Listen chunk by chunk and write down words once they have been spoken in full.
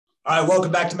All right,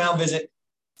 welcome back to Mound Visit.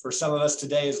 For some of us,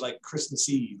 today is like Christmas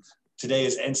Eve. Today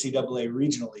is NCAA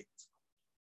Regional League.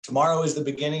 Tomorrow is the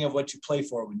beginning of what you play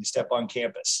for when you step on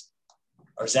campus.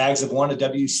 Our Zags have won a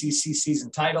WCC season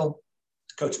title.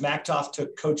 Coach Mactoff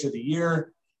took Coach of the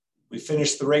Year. We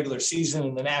finished the regular season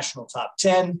in the national top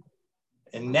 10,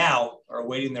 and now are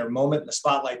awaiting their moment in the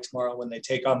spotlight tomorrow when they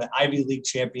take on the Ivy League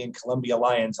champion Columbia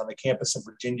Lions on the campus of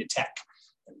Virginia Tech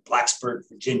in Blacksburg,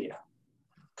 Virginia.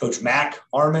 Coach Mack,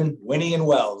 Harmon, Winnie, and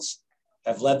Wells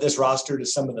have led this roster to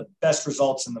some of the best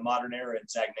results in the modern era in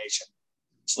Zag Nation.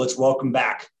 So let's welcome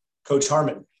back Coach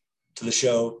Harmon to the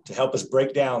show to help us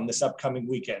break down this upcoming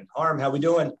weekend. Harm, how we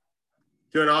doing?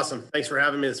 Doing awesome. Thanks for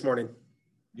having me this morning.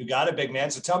 You got it, big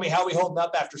man. So tell me, how we holding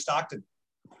up after Stockton?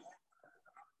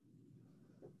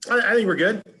 I think we're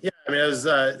good. Yeah, I mean, it was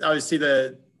obviously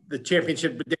the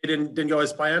championship day didn't go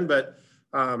as planned, but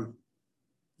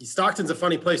Stockton's a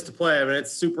funny place to play. I mean,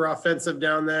 it's super offensive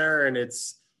down there, and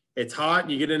it's hot.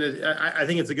 You get into. I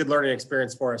think it's a good learning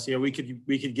experience for us. You know, we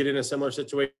could get in a similar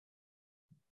situation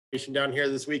down here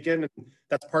this weekend, and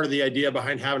that's part of the idea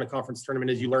behind having a conference tournament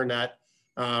is you learn that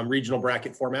regional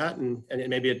bracket format, and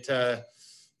maybe it. I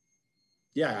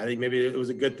think maybe it was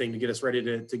a good thing to get us ready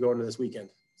to go into this weekend.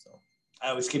 So I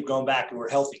always keep going back, and we're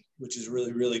healthy, which is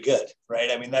really, really good, right?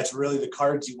 I mean, that's really the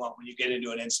cards you want when you get into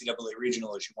an NCAA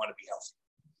regional is you want to be healthy.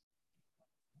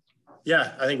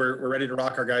 Yeah, I think we're ready to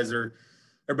rock. Our guys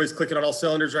everybody's clicking on all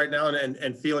cylinders right now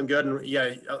and feeling good. And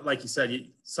yeah, like you said,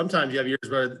 sometimes you have years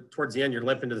where towards the end you're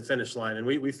limping to the finish line, and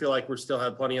we feel like we still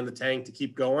have plenty in the tank to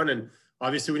keep going. And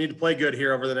obviously we need to play good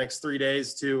here over the next 3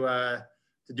 days to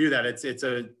do that. It's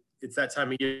that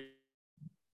time of year,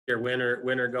 win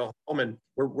or go home, and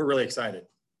we're really excited.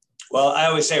 Well, I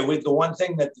always say the one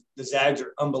thing that the Zags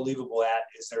are unbelievable at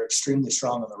is they're extremely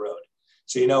strong on the road.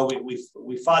 So, you know,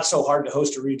 we fought so hard to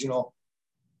host a regional.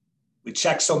 We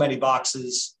checked so many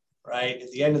boxes, right?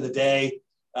 At the end of the day,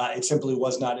 it simply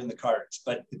was not in the cards.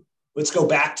 But let's go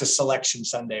back to Selection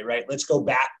Sunday, right? Let's go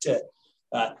back to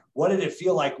what did it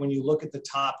feel like when you look at the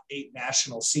top 8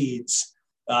 national seeds?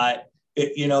 They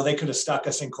could have stuck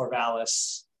us in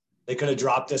Corvallis. They could have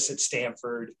dropped us at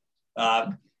Stanford.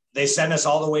 They sent us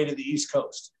all the way to the East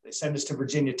Coast. They sent us to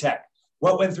Virginia Tech.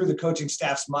 What went through the coaching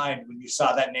staff's mind when you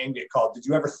saw that name get called? Did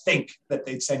you ever think that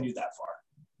they'd send you that far?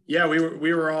 Yeah,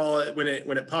 we were all when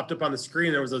it popped up on the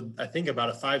screen. There was I think about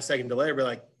a 5-second delay. We're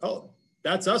like, oh,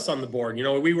 that's us on the board. You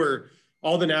know, we were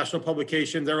all the national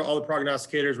publications. All the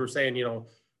prognosticators were saying, you know,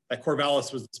 that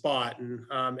Corvallis was the spot,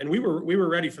 and we were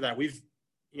ready for that. We've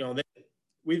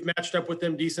matched up with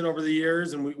them decent over the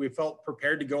years, and we felt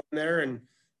prepared to go in there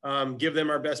and give them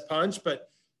our best punch. But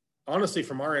honestly,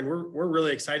 from our end, we're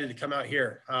really excited to come out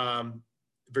here.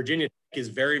 Virginia Tech is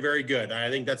very, very good. I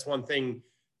think that's one thing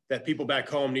that people back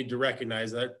home need to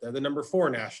recognize, that they're the number 4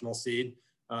 national seed.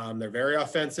 They're very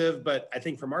offensive, but I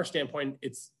think from our standpoint,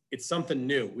 it's something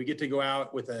new. We get to go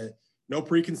out with no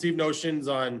preconceived notions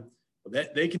on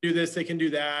that they can do this, they can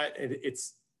do that.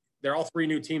 They're all 3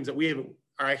 new teams that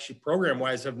are actually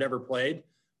program-wise have never played.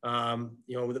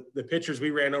 The pitchers we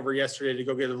ran over yesterday to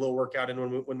go get a little workout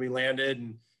in when we landed,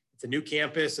 and it's a new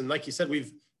campus. And like you said,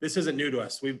 this isn't new to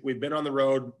us. We've been on the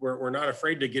road. We're not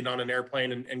afraid to get on an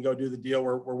airplane and go do the deal.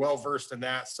 We're well versed in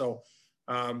that. So,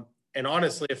 and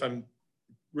honestly, if I'm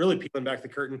really peeling back the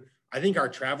curtain, I think our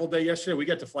travel day yesterday, we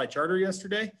got to fly charter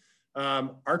yesterday.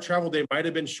 Our travel day might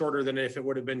have been shorter than if it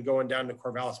would have been going down to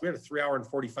Corvallis. We had a 3-hour and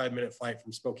 45-minute flight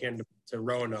from Spokane to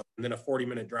Roanoke, and then a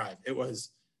 40-minute drive. It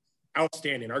was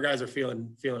outstanding. Our guys are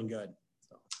feeling good.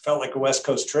 So. Felt like a West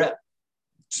Coast trip.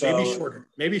 So,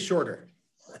 maybe shorter.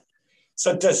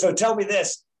 So tell me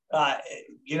this,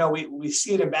 we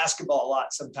see it in basketball a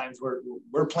lot. Sometimes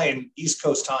we're playing East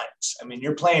Coast times. I mean,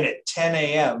 you're playing at 10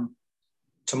 a.m.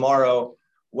 tomorrow,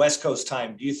 West Coast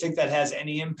time. Do you think that has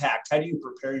any impact? How do you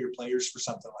prepare your players for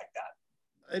something like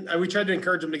that? And we tried to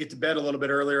encourage them to get to bed a little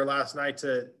bit earlier last night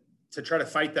to try to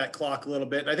fight that clock a little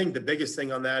bit. And I think the biggest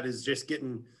thing on that is just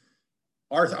getting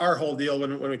our whole deal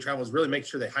when we travel is really make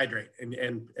sure they hydrate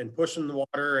and push in the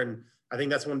water. And I think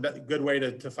that's one good way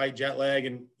to fight jet lag.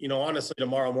 And, honestly,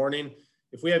 tomorrow morning,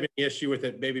 if we have any issue with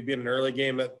it, maybe being an early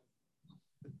game, that's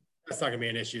not going to be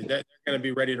an issue. They're going to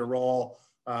be ready to roll.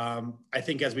 I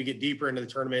think as we get deeper into the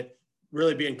tournament,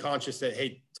 really being conscious that,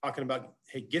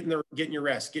 getting your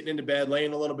rest, getting into bed,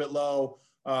 laying a little bit low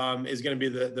is going to be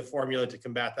the formula to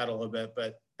combat that a little bit.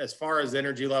 But as far as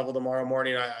energy level tomorrow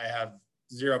morning, I have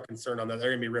zero concern on that.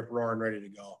 They're going to be rip-roaring, ready to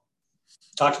go.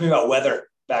 Talk to me about weather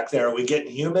back there. Are we getting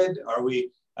humid?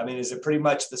 Is it pretty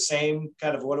much the same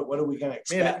kind of what are we going to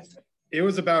expect? Man, it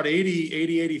was about 80,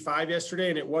 85 yesterday,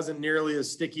 and it wasn't nearly as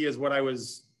sticky as what I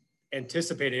was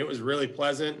anticipating. It was really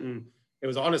pleasant, and it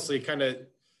was honestly kind of,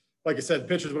 like I said,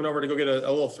 pitchers went over to go get a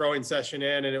little throwing session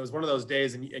in, and it was one of those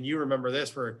days, and you remember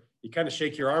this, where you kind of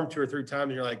shake your arm 2 or 3 times,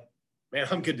 and you're like, man,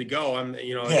 I'm good to go. I'm,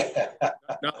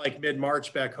 not like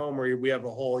mid-March back home where we have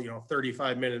a whole,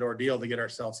 35-minute ordeal to get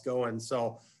ourselves going.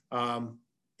 So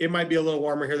it might be a little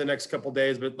warmer here the next couple of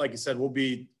days, but like you said, we'll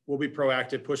be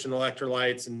proactive, pushing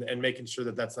electrolytes and making sure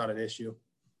that that's not an issue.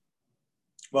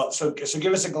 Well, so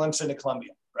give us a glimpse into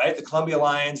Columbia, right? The Columbia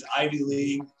Lions, Ivy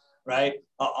League, right?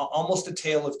 Almost a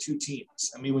tale of 2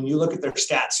 teams. I mean, when you look at their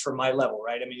stats from my level,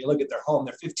 right? I mean, you look at their home,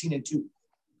 they're 15-2,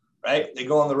 right? They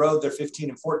go on the road, they're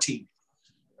 15-14,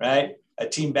 right? A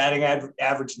team batting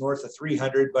average north of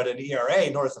 300, but an ERA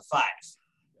north of 5.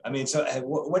 I mean, so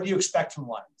what do you expect from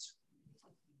Lions?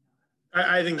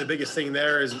 I think the biggest thing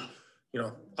there is,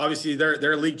 obviously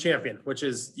they're a league champion, which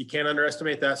is, you can't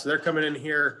underestimate that. So they're coming in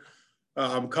here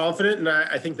confident, and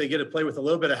I think they get to play with a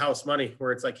little bit of house money,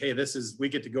 where it's like, hey, we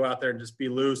get to go out there and just be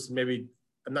loose. And maybe,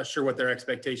 I'm not sure what their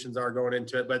expectations are going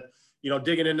into it, but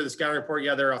digging into the scouting report,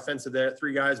 yeah, they're offensive. There,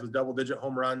 3 guys with double-digit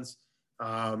home runs.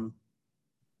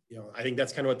 I think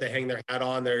that's kind of what they hang their hat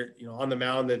on. They're, on the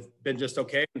mound, they've been just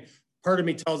okay. And part of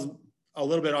me tells a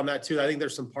little bit on that too. I think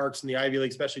there's some parks in the Ivy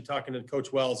League, especially talking to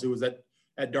Coach Wells, who was at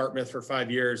Dartmouth for 5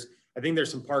 years. I think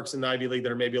there's some parks in the Ivy League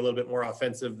that are maybe a little bit more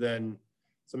offensive than,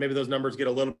 so maybe those numbers get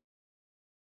a little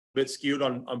bit skewed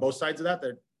on both sides of that.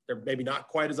 They're maybe not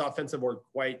quite as offensive or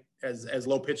quite as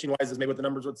low pitching wise as maybe what the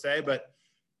numbers would say, but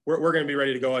we're going to be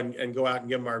ready to go and go out and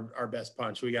give them our best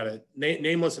punch. We got a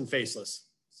nameless and faceless.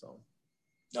 So.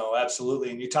 No,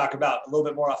 absolutely. And you talk about a little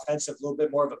bit more offensive, a little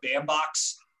bit more of a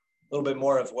bandbox, a little bit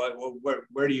more of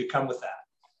where do you come with that?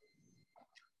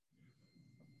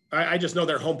 I just know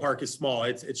their home park is small.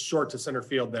 It's short to center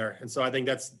field there. And so I think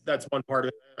that's one part of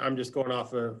it. I'm just going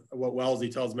off of what Wellesley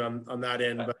tells me on that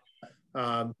end.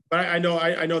 But I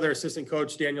know their assistant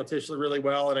coach, Daniel Tischler, really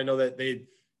well. And I know that we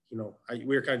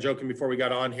were kind of joking before we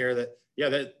got on here that,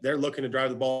 yeah, they're looking to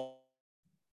drive the ball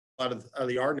out of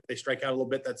the yard. And if they strike out a little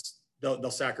bit,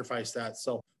 they'll sacrifice that.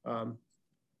 So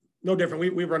no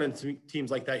different. We've run into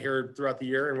teams like that here throughout the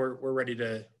year, and we're ready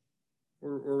to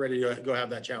go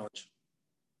have that challenge.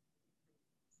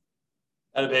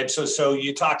 Babe. So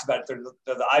you talked about it.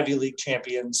 They're the Ivy League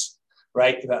champions,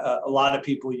 right? A lot of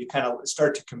people, you kind of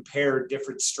start to compare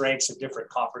different strengths of different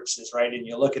conferences, right? And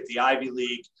you look at the Ivy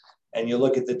League and you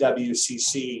look at the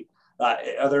WCC.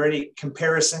 Are there any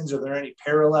comparisons? Are there any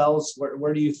parallels?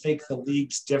 Where do you think the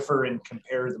leagues differ and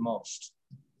compare the most?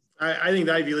 I think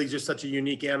the Ivy League is just such a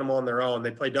unique animal on their own.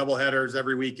 They play doubleheaders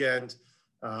every weekend.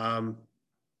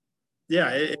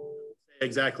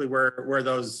 Exactly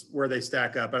where they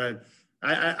stack up. And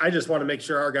I just want to make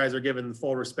sure our guys are given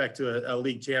full respect to a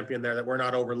league champion there, that we're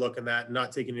not overlooking that and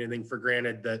not taking anything for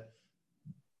granted, that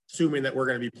assuming that we're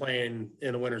going to be playing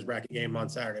in a winner's bracket game on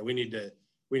Saturday, we need to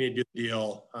do the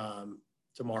deal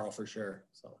tomorrow for sure.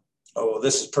 So. Oh,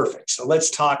 this is perfect. So let's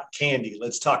talk candy.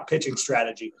 Let's talk pitching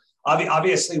strategy.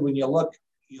 Obviously, when you look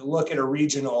at a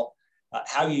regional,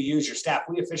 how you use your staff,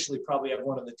 we officially probably have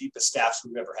one of the deepest staffs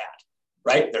we've ever had,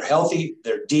 right? They're healthy,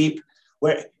 they're deep.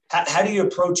 How do you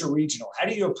approach a regional? How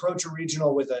do you approach a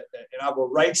regional with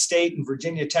Wright State and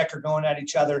Virginia Tech are going at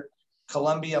each other,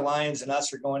 Columbia Lions and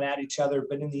us are going at each other,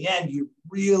 but in the end, you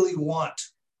really want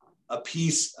a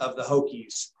piece of the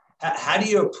Hokies. How do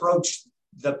you approach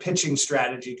the pitching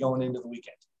strategy going into the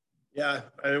weekend? Yeah,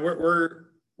 I mean,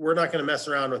 we're not going to mess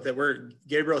around with it.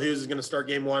 Gabriel Hughes is going to start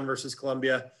game 1 versus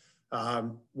Columbia.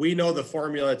 We know the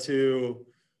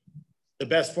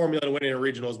best formula to winning a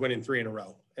regional is winning 3 in a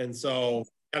row. And so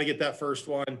got to get that first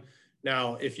one.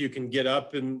 Now, if you can get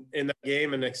up in that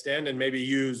game and extend and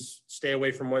maybe stay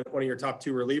away from one of your top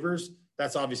 2 relievers,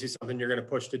 that's obviously something you're going to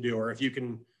push to do. Or if you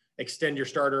can extend your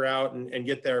starter out and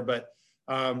get there. But,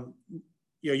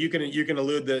 you can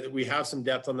allude that we have some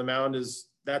depth on the mound.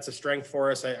 That's a strength for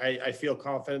us. I feel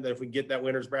confident that if we get that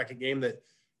winner's bracket game that,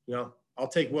 I'll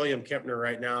take William Kempner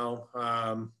right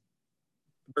now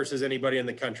versus anybody in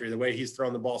the country. The way he's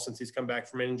thrown the ball since he's come back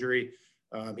from injury,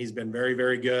 he's been very,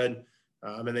 very good.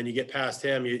 And then you get past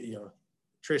him,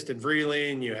 Tristan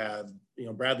Vreeling, you have,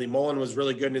 Bradley Mullen was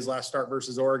really good in his last start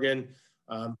versus Oregon.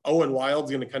 Owen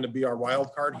Wild's going to kind of be our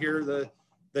wild card here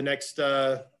the next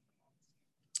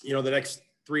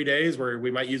 3 days, where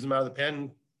we might use him out of the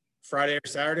pen Friday or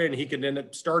Saturday, and he could end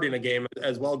up starting a game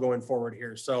as well going forward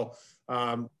here. So,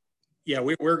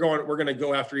 we're going to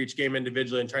go after each game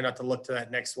individually and try not to look to that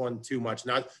next one too much.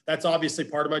 Now, that's obviously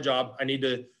part of my job. I need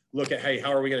to look at, hey,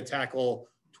 how are we going to tackle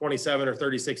 27 or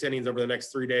 36 innings over the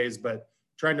next 3 days, but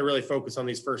trying to really focus on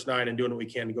these first 9 and doing what we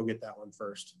can to go get that one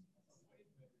first.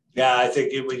 Yeah, I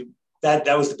think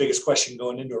that was the biggest question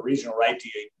going into a regional, right? Do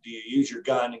you use your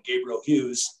gun and Gabriel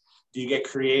Hughes? Do you get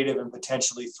creative and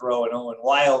potentially throw an Owen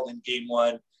Wild in game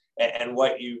one? And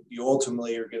what you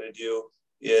ultimately are going to do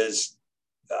is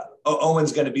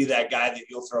Owen's going to be that guy that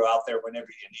you'll throw out there whenever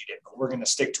you need it. But we're going to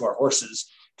stick to our horses,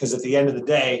 because at the end of the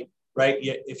day, right,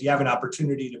 if you have an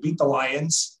opportunity to beat the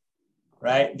Lions,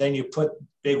 right, then you put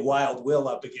Big Wild Will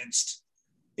up against,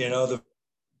 the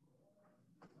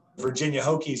Virginia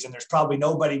Hokies, and there's probably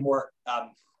nobody more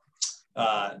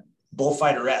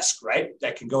bullfighter-esque, right,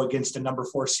 that can go against a number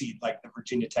 4 seed like the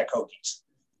Virginia Tech Hokies.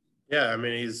 Yeah, I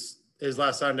mean, his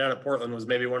last time down at Portland was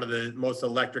maybe one of the most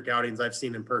electric outings I've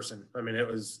seen in person. I mean, it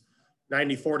was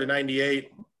 94-98,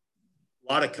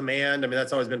 a lot of command. I mean,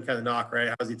 that's always been kind of the knock,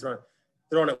 right? How's he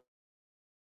throwing it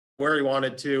where he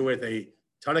wanted to with a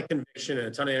ton of conviction and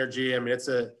a ton of energy. I mean, it's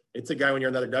a guy when you're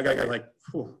in another dugout, you're like,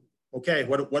 okay,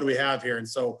 what do we have here? And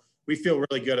so we feel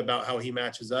really good about how he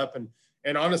matches up.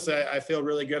 And honestly, I feel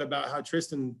really good about how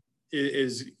Tristan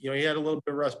is, he had a little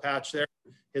bit of rust patch there.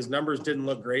 His numbers didn't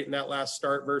look great in that last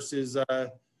start versus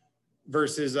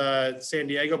San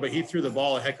Diego, but he threw the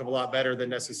ball a heck of a lot better than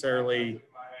necessarily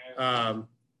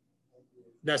the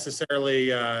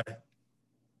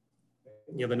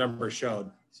numbers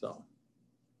showed. So.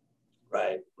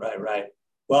 Right.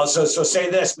 Well, so say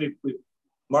this, we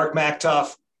Mark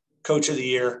Mactoff, Coach of the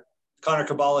Year, Connor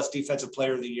Cabales, Defensive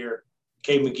Player of the Year,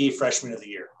 Cade McGee, Freshman of the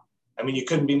Year. I mean, you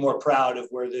couldn't be more proud of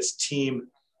where this team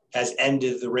has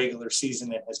ended the regular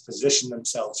season and has positioned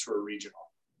themselves for a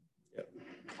regional.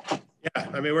 Yeah.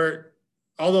 I mean,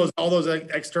 all those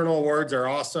external awards are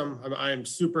awesome. I'm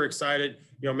super excited.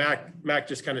 Mac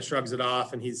just kind of shrugs it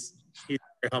off, and he's very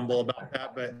humble about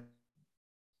that. But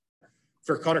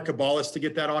for Connor Cabales to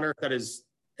get that honor,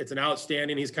 it's an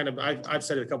outstanding. He's kind of, I've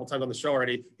said it a couple times on the show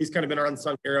already. He's kind of been our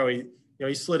unsung hero.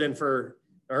 He slid in for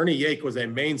Ernie Yake was a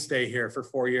mainstay here for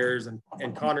 4 years, and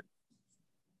Connor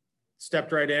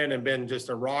stepped right in and been just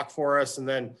a rock for us. And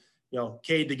then,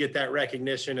 Cade to get that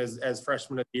recognition as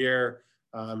freshman of the year.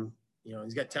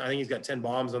 He's got I think he's got 10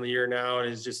 bombs on the year now, and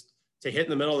is just to hit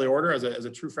in the middle of the order as a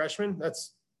true freshman.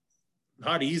 That's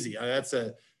not easy. I mean,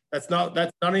 that's not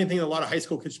anything a lot of high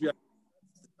school kids should be like,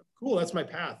 cool, that's my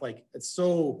path. Like, it's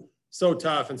so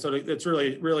tough. And so it's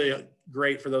really, really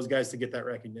great for those guys to get that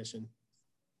recognition.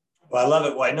 Well, I love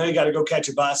it. Well, I know you got to go catch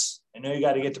a bus. I know you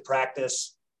got to get to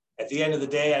practice. At the end of the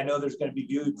day, I know there's going to be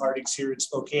viewing parties here in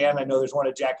Spokane. I know there's one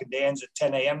at Jack and Dan's at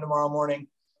 10 a.m. tomorrow morning.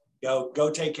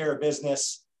 Go take care of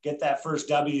business, get that first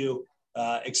W.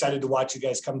 Excited to watch you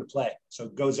guys come to play. So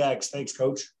go Zags. Thanks,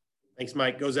 Coach. Thanks,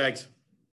 Mike. Go Zags.